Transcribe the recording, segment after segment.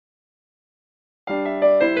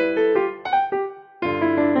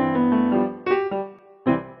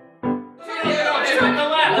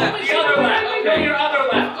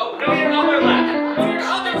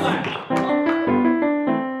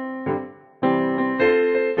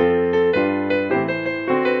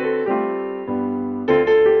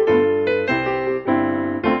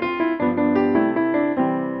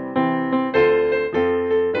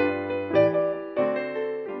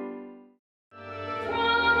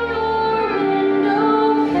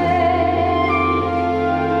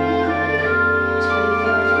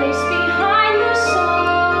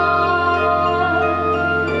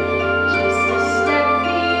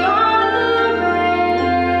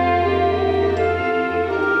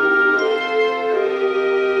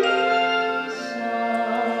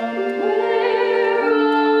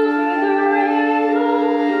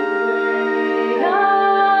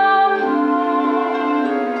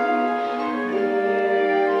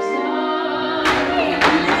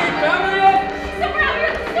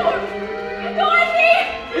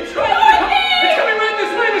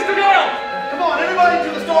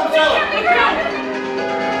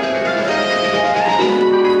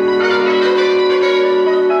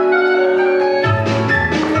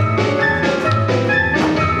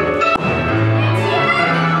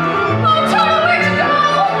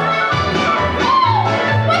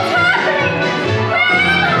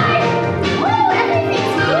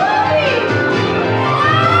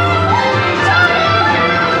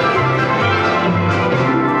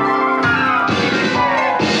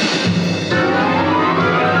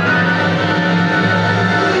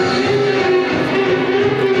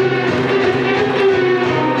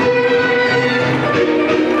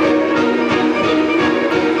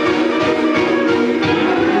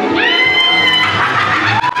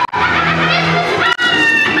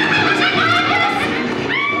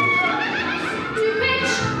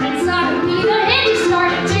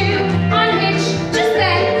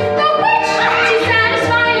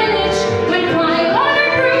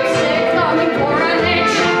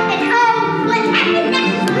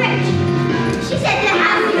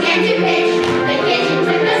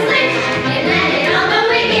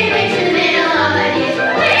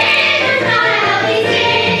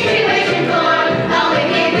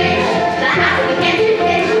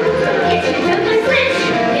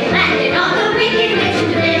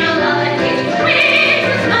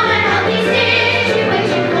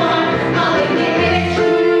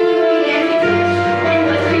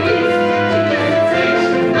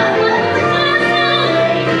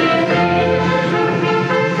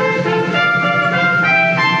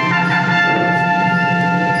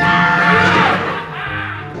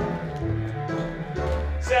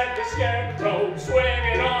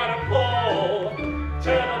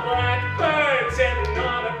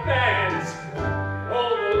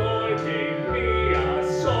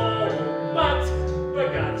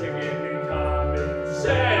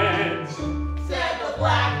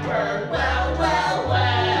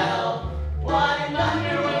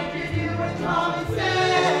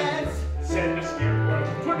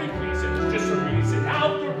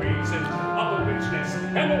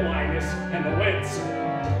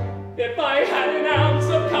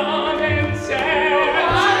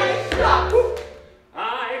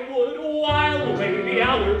the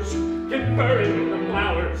hours, conferring with the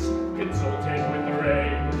flowers, consulting with the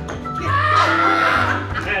rain.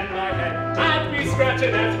 And my head had me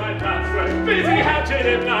scratching as my thoughts were busy hatching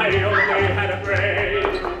and I only had a brain.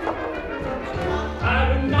 I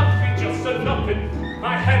would not be just a nothing,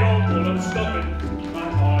 my head all full of stuffing, my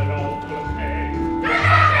heart all full of pain.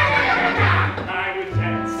 I would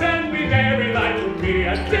dance and be merry, life would be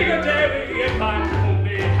a dig-a-dairy if I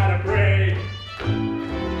only had a brain.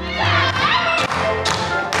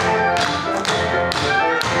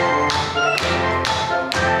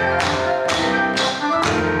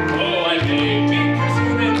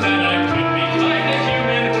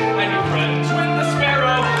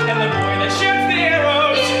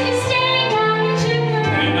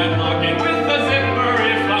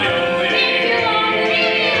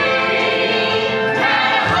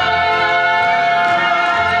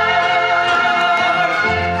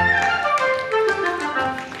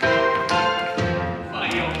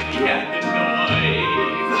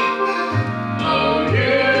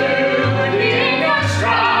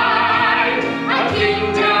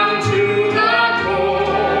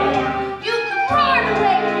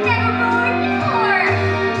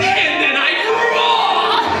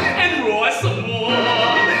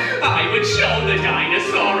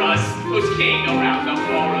 King around the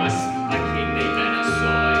forest, a king they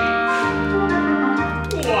Venezuela.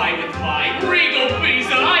 Why, with my regal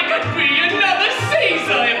visa, I could be another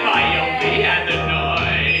Caesar if I only had the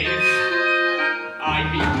knife. I'd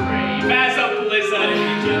be brave as a blizzard, I'd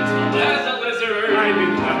be gentle as a lizard, I'd be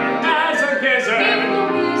clever as a gizzard. If the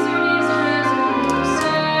wizard is a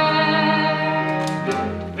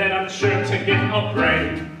wizard, Then I'm sure to get a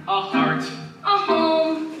brain, a heart, a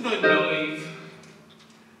home, the noise.